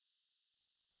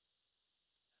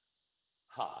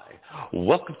Hi,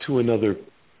 welcome to another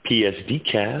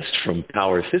PSD cast from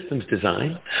Power Systems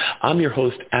Design. I'm your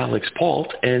host, Alex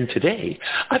Pault, and today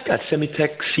I've got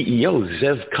Semitech CEO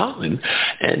Zev Cohen,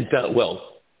 and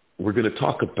we're going to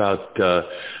talk about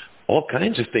all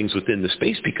kinds of things within the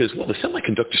space because, the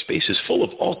semiconductor space is full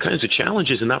of all kinds of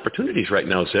challenges and opportunities right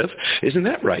now, Zev. Isn't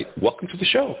that right? Welcome to the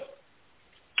show.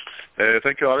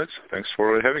 Thank you, Alex. Thanks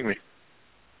for having me.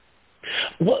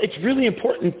 Well, it's really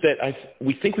important that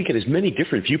we think we get as many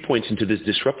different viewpoints into this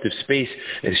disruptive space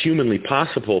as humanly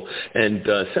possible, and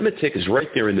Semitech is right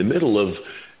there in the middle of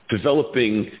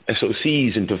developing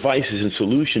SoCs and devices and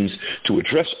solutions to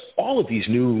address all of these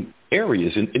new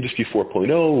areas in Industry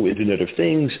 4.0, Internet of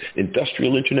Things,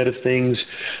 Industrial Internet of Things,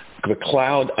 the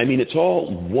cloud. I mean, it's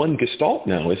all one gestalt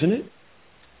now, isn't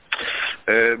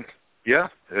it? Yeah,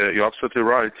 you're absolutely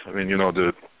right. I mean,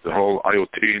 the whole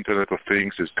IoT, Internet of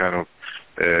Things, is kind of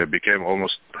became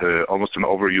almost an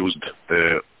overused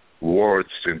word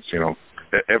since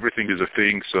everything is a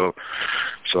thing. So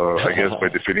I guess by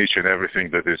definition, everything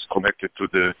that is connected to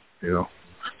the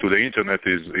Internet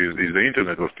is the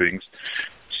Internet of Things.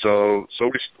 So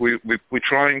we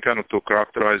trying kind of to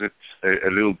characterize it a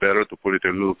little better, to put it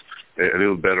a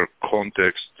little better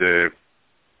context.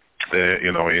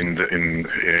 In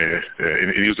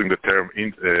using the term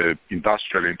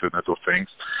industrial Internet of Things,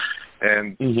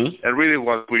 and really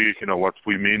what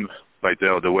we mean by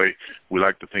the way we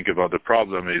like to think about the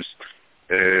problem is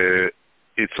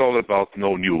it's all about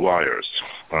no new wires,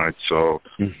 right? So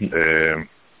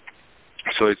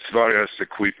so it's various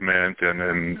equipment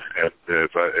and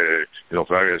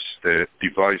various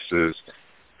devices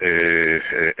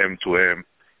M2M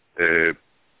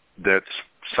that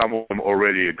some of them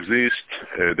already exist,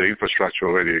 the infrastructure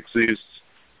already exists,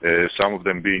 some of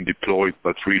them being deployed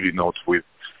but really not with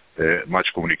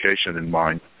much communication in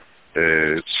mind.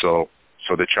 So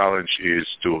the challenge is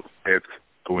to add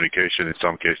communication in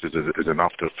some cases as an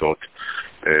afterthought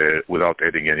without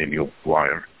adding any new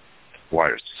wires.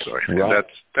 Sorry, right. And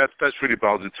that's really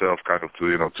bound itself kind of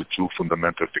to two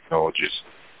fundamental technologies,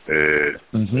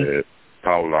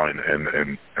 power line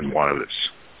and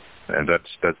wireless. And that's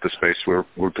the space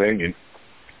we're playing in.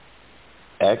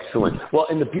 Excellent. Well,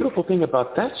 and the beautiful thing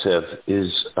about that, Zev,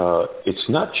 is it's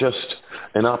not just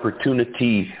an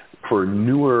opportunity for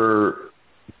newer,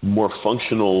 more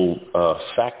functional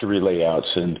factory layouts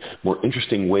and more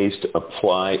interesting ways to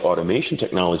apply automation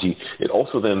technology. It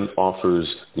also then offers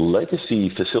legacy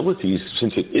facilities,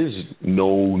 since it is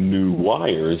no new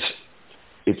wires.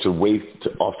 It's a way to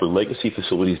offer legacy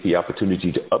facilities the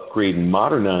opportunity to upgrade and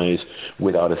modernize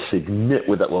without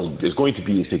there's going to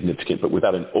be a significant, but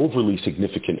without an overly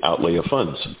significant outlay of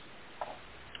funds.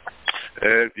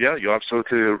 Yeah, you're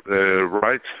absolutely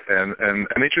right. And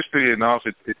interestingly enough,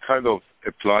 it kind of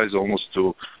applies almost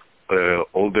to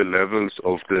all the levels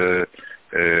of the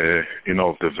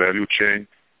the value chain,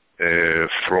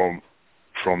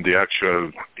 from the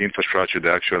actual infrastructure,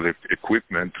 the actual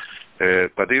equipment.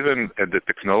 But even at the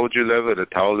technology level, the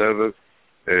tower level,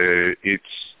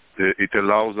 it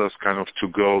allows us kind of to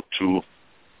go to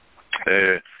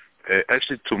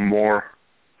actually to more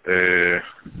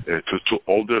to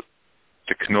older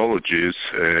technologies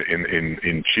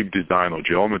in chip design or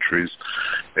geometries,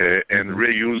 and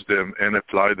reuse them and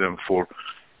apply them for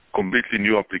completely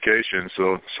new applications.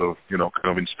 So kind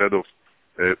of instead of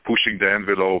pushing the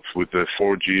envelopes with the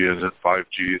 4Gs and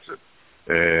 5Gs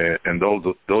and all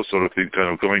those sort of things, kind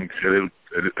of going a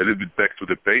little bit back to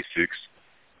the basics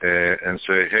and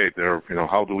say, hey,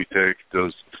 how do we take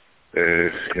those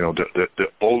the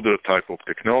older type of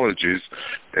technologies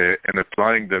and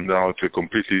applying them now to a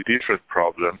completely different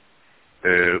problem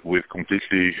with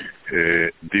completely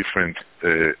different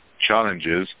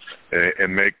challenges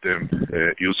and make them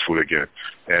useful again.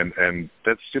 And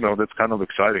that's kind of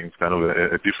exciting. It's kind of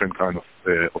a different kind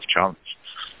of challenge.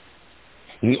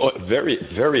 Very,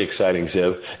 very exciting,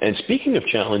 Zev. And speaking of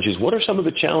challenges, what are some of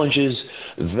the challenges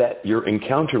that you're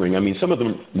encountering? I mean, some of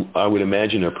them, I would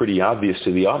imagine, are pretty obvious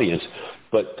to the audience,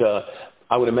 but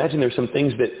I would imagine there's some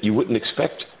things that you wouldn't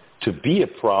expect to be a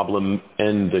problem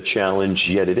and the challenge,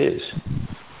 yet it is.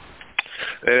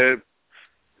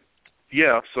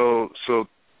 Yeah, so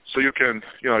you can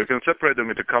separate them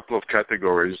into a couple of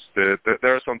categories. There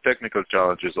are some technical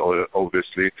challenges,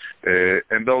 obviously,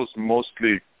 and those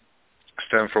mostly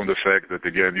stem from the fact that,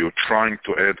 again, you're trying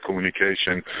to add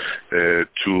communication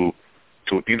to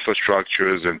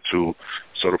infrastructures and to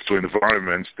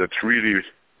environments that really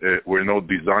were not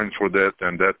designed for that,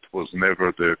 and that was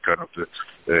never the kind of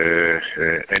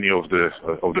any of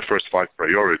the first 5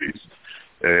 priorities.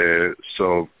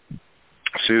 So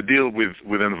you deal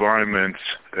with environments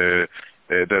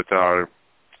that are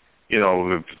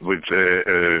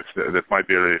that might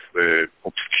be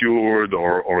obscured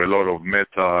or a lot of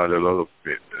metal, a lot of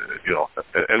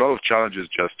a lot of challenges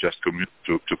just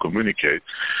to communicate.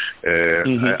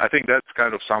 I think that's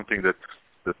kind of something that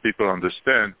people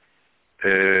understand.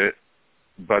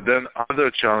 But then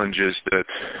other challenges that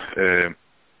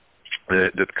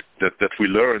we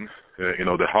learn,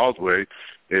 the hard way,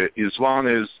 is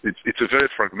it's a very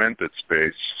fragmented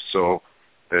space. So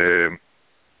there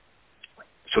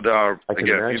are,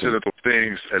 again, Internet of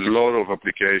Things, a lot of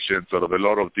applications, sort of a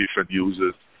lot of different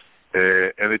users,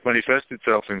 and it manifests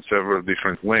itself in several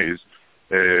different ways.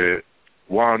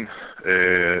 One,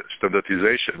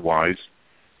 standardization-wise,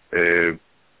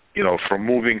 from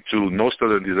moving to no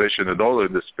standardization at all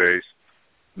in the space,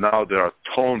 now there are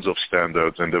tons of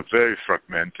standards, and they're very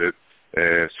fragmented.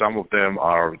 Some of them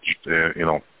are,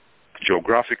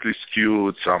 geographically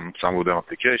skewed, some of them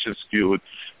application skewed,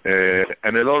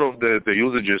 and a lot of the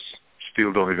usages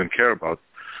still don't even care about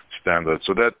standards.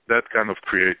 So that kind of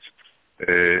creates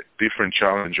a different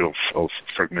challenge of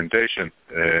fragmentation,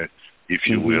 if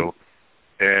you will,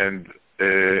 and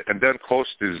then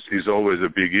cost is always a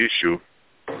big issue.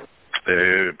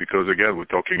 Because again, we're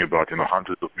talking about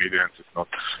hundreds of millions, if not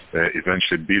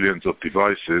eventually billions of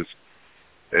devices,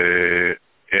 and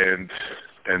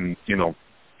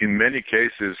in many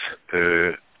cases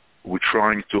we're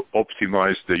trying to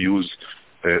optimize the use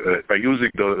by using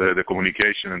the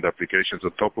communication and the applications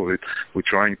on top of it. We're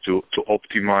trying to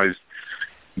optimize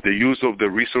the use of the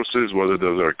resources, whether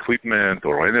those are equipment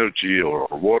or energy or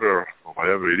water or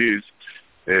whatever it is.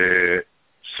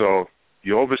 So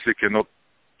you obviously cannot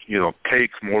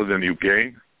take more than you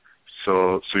gain.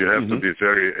 So you have to be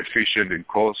very efficient in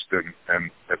cost and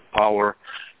power.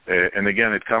 And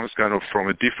again, it comes kind of from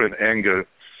a different angle.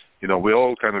 We're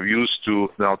all kind of used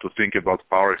to now to think about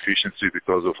power efficiency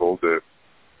because of all the,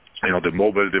 the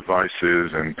mobile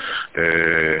devices and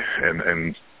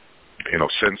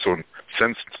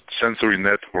sensory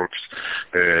networks,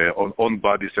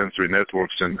 on-body sensory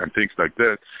networks and things like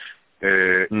that.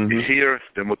 Here,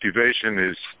 the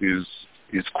motivation is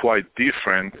quite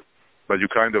different, but you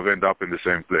kind of end up in the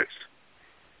same place.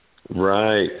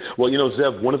 Right. Well,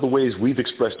 Zev, one of the ways we've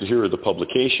expressed it here at the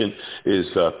publication is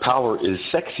power is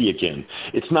sexy again.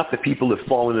 It's not that people have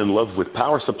fallen in love with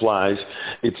power supplies.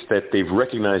 It's that they've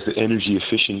recognized that energy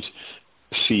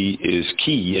efficiency is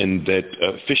key, and that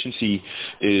efficiency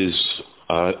is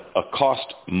a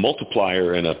cost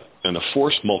multiplier and a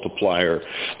force multiplier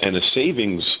and a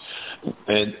savings.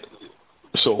 And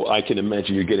so I can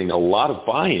imagine you're getting a lot of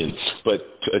buy-in.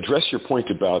 But to address your point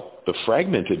about the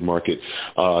fragmented market,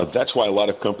 that's why a lot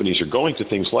of companies are going to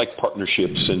things like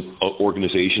partnerships and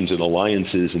organizations and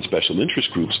alliances and special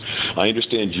interest groups. I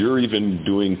understand you're even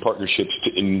doing partnerships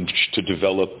to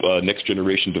develop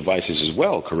next-generation devices as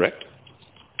well, correct?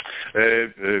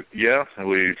 Yeah,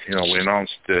 we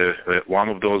announced one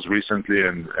of those recently,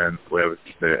 and we have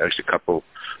actually a couple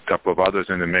of others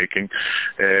in the making.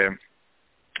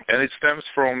 And it stems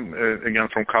from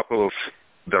a couple of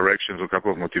directions, a couple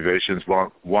of motivations.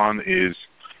 One is,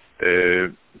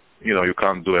 you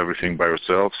can't do everything by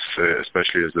yourself,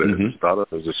 especially as a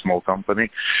startup, as a small company.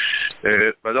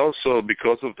 But also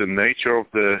because of the nature of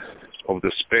the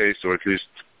space, or at least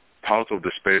part of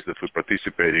the space that we're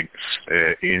participating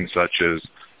in, such as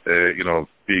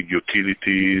big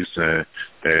utilities,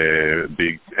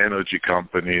 big energy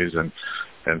companies, and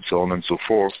so on and so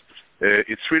forth.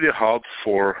 It's really hard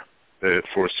for a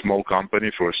small company,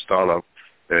 for a startup,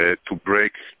 to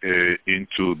break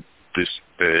into this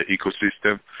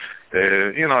ecosystem,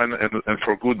 and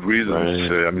for good reasons.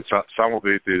 Right. I mean, some of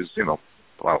it is, some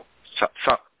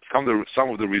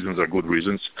of the reasons are good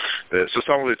reasons. So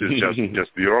some of it is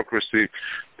just bureaucracy,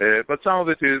 but some of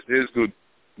it is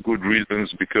good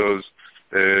reasons because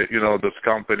those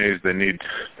companies, they need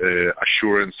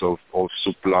assurance of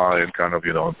supply and kind of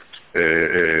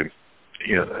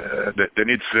they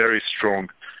need very strong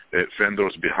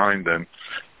vendors behind them,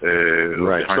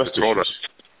 behind the products.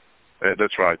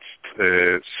 That's right.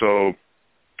 So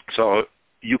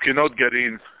you cannot get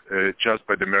in just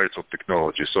by the merits of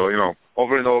technology. So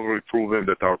over and over we've proven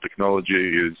that our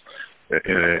technology is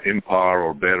in par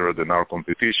or better than our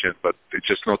competition, but it's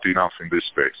just not enough in this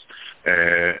space.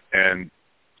 And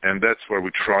that's where we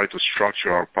try to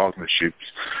structure our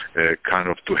partnerships, kind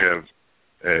of to have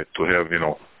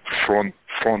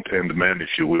front-end men,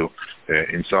 if you will,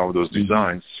 in some of those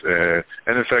designs.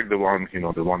 And in fact, the one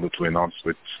that we announced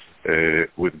with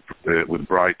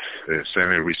Bright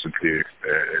Semi recently,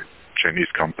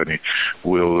 Chinese company,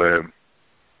 will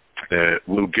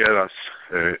get us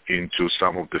into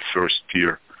some of the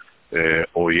first-tier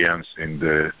OEMs in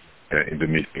in the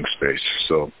meeting space.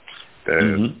 So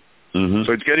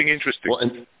so it's getting interesting. Well,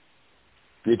 and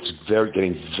it's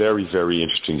getting very, very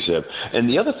interesting, Zev. And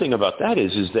the other thing about that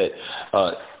is that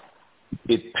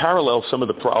it parallels some of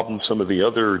the problems some of the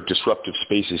other disruptive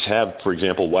spaces have. For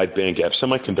example, wide bandgap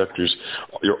semiconductors.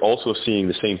 You're also seeing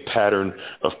the same pattern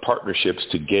of partnerships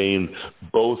to gain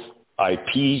both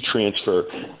IP transfer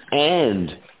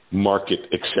and market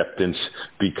acceptance,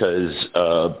 because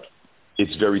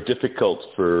it's very difficult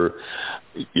for,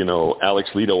 Alex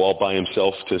Leto all by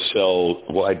himself to sell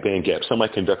wide bandgap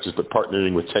semiconductors, but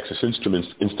partnering with Texas Instruments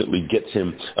instantly gets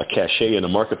him a cachet in a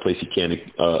marketplace he can't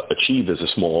achieve as a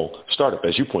small startup,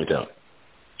 as you point out.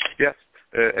 Yes,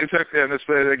 exactly. And it's,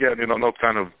 again, not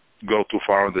kind of go too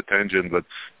far on the tangent, but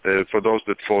for those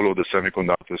that follow the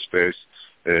semiconductor space,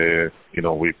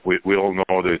 we all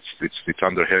know that it's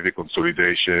under heavy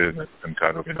consolidation, and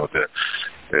kind of,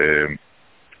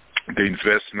 the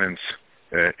investments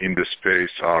in the space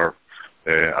are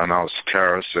now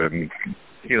scarce, and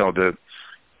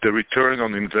the return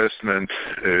on investment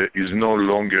is no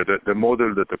longer the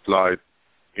model that applied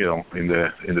in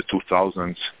the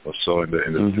 2000s or so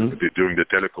during the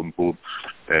telecom boom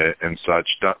and such.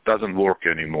 That doesn't work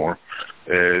anymore.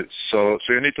 So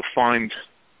you need to find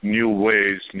new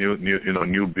ways,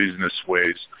 new business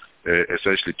ways,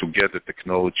 essentially to get the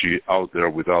technology out there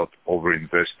without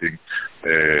over-investing,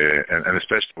 and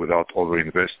especially without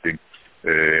over-investing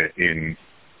in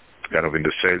kind of in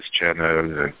the sales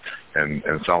channel and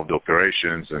some of the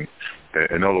operations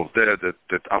and all of that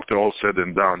after all said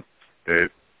and done, they're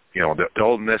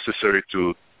all necessary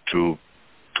to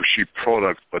ship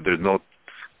product, but there's not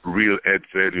real add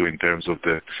value in terms of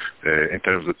the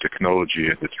technology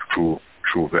and the true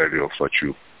value of what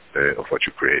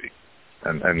you're creating.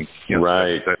 And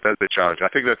right. That's the challenge. I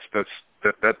think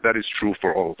that is true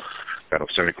for all kind of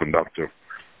semiconductor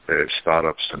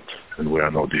startups, and we are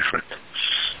no different.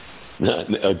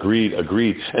 Agreed.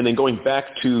 And then going back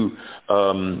to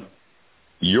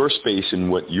your space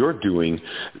and what you're doing,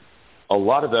 a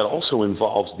lot of that also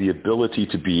involves the ability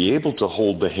to be able to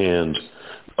hold the hand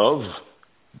of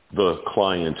the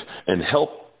client and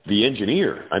help the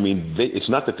engineer. I mean, it's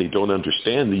not that they don't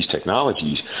understand these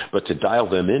technologies, but to dial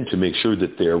them in to make sure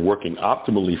that they're working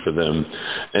optimally for them,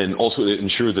 and also to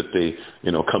ensure that they,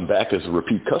 come back as a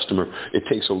repeat customer. It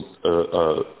takes a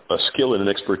skill and an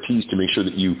expertise to make sure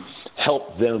that you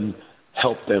help them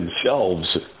help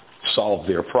themselves solve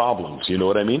their problems. You know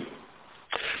what I mean?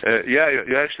 Yeah,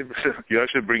 you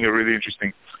actually bring a really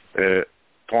interesting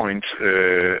point,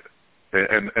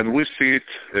 and we see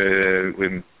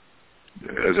it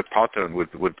as a pattern with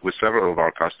several of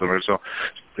our customers. So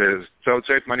I would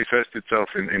say it manifests itself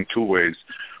in two ways.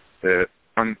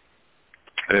 One,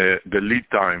 the lead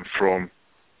time from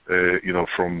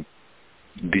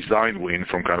design win,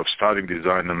 from kind of starting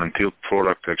design and until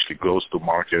product actually goes to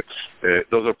market,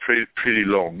 those are pretty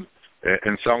long.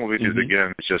 And some of it is,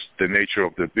 again, just the nature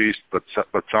of the beast, but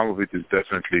some of it is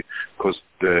definitely because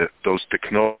those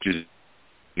technologies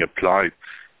applied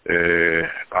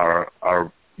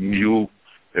are new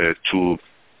to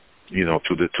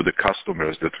the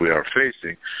customers that we are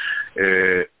facing,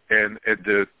 and at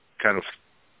the kind of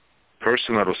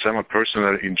personal or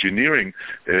semi-personal engineering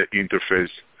interface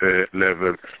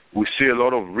level, we see a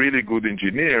lot of really good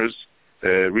engineers,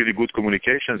 really good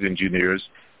communications engineers,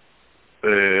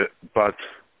 but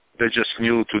they're just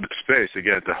new to the space.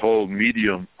 Again, the whole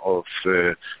medium of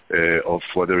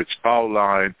whether it's power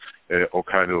line or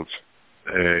kind of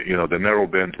the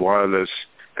narrowband wireless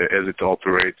as it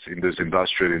operates in this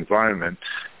industrial environment,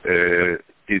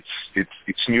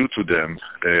 it's new to them.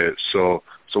 So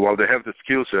while they have the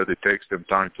skill set, it takes them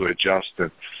time to adjust,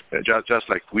 and just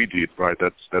like we did, right?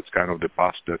 That's kind of the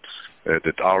path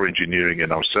that our engineering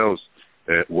and ourselves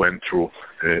went through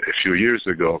a few years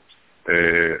ago.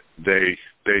 They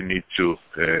need to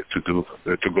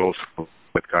go through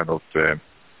that kind of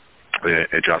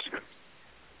adjustment.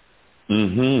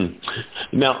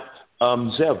 Now,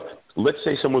 Zev, let's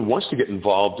say someone wants to get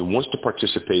involved and wants to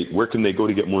participate. Where can they go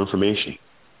to get more information?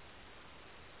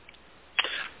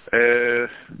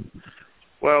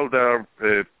 Well, there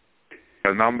are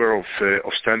a number of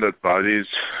standard bodies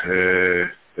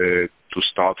to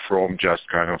start from, just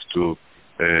kind of to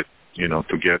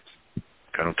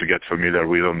get familiar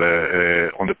with on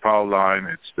the power line.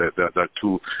 It's there are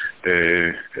two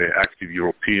active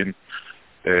European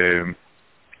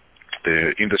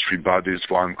industry bodies.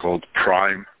 One called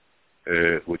Prime,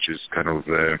 which is kind of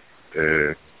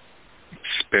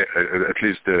at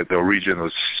least the original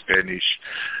Spanish.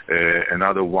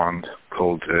 Another one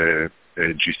called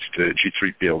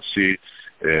G3 PLC,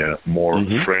 more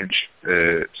French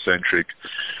centric.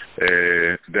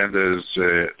 Then there's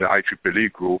the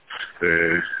IEEE group,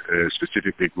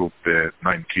 specifically group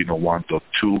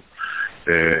 1901.2,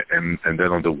 and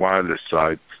then on the wireless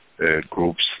side,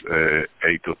 groups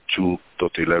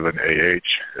 8.2.11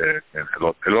 and a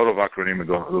lot of acronyms and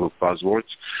a lot of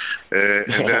buzzwords.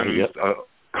 And then,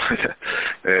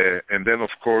 and then, of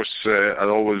course, I'd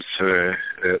always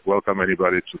welcome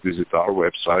anybody to visit our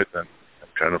website and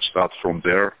kind of start from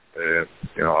there.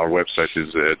 Our website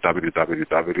is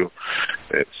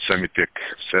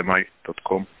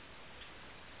www.semitechsemi.com.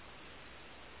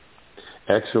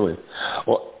 Excellent.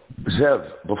 Well,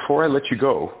 Zev, before I let you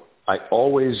go, I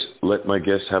always let my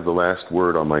guests have the last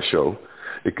word on my show.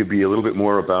 It could be a little bit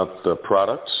more about the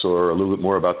products or a little bit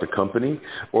more about the company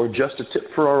or just a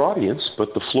tip for our audience,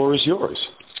 but the floor is yours.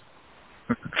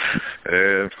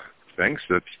 Thanks.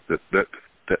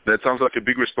 That sounds like a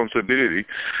big responsibility.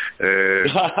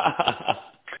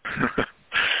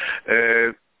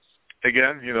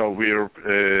 Again, we're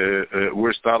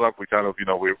a startup. We kind of,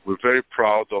 we're very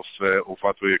proud of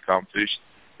what we accomplished.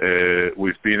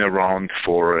 We've been around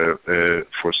for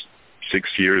 6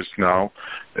 years now.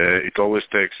 It always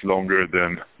takes longer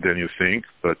than you think,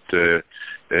 but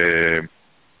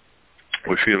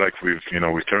we feel like we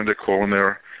turned the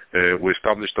corner. We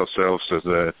established ourselves as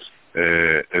a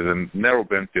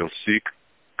narrowband PLC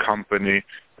company,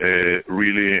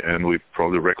 really, and we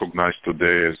probably recognized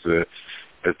today as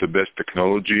the best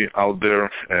technology out there.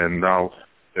 And now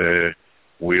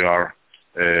we are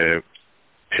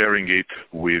pairing it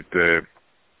with the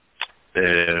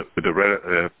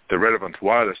relevant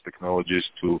wireless technologies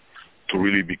to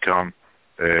really become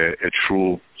a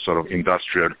true sort of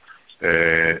industrial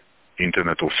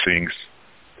Internet of Things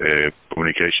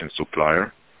communication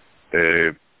supplier.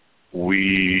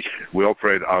 We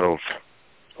operate out of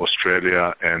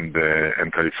Australia and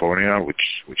California,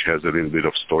 which has a little bit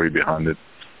of story behind it,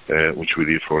 which we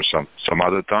leave for some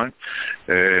other time.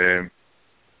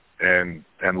 And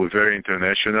we're very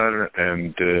international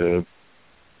and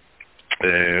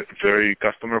very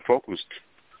customer focused.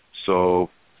 So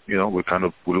we're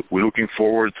looking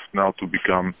forward now to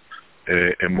become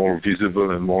a more visible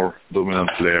and more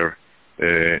dominant player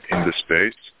in the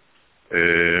space.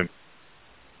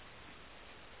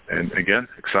 And again,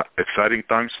 exciting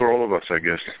times for all of us, I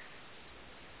guess.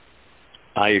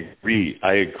 I agree,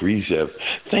 Zev.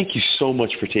 Thank you so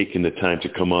much for taking the time to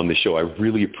come on the show. I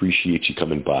really appreciate you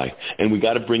coming by. And we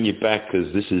got to bring you back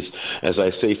because this is, as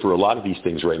I say, for a lot of these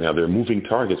things right now, they're moving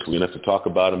targets. We're going to have to talk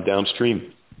about them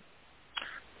downstream.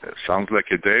 Sounds like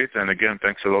a date. And again,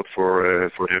 thanks a lot for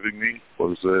having me.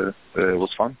 It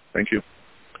was fun. Thank you.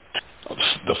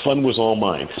 The fun was all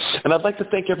mine. And I'd like to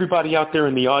thank everybody out there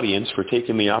in the audience for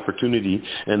taking the opportunity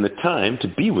and the time to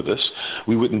be with us.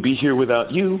 We wouldn't be here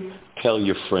without you. Tell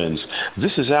your friends.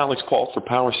 This is Alex Paul for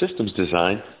Power Systems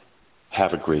Design.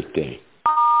 Have a great day.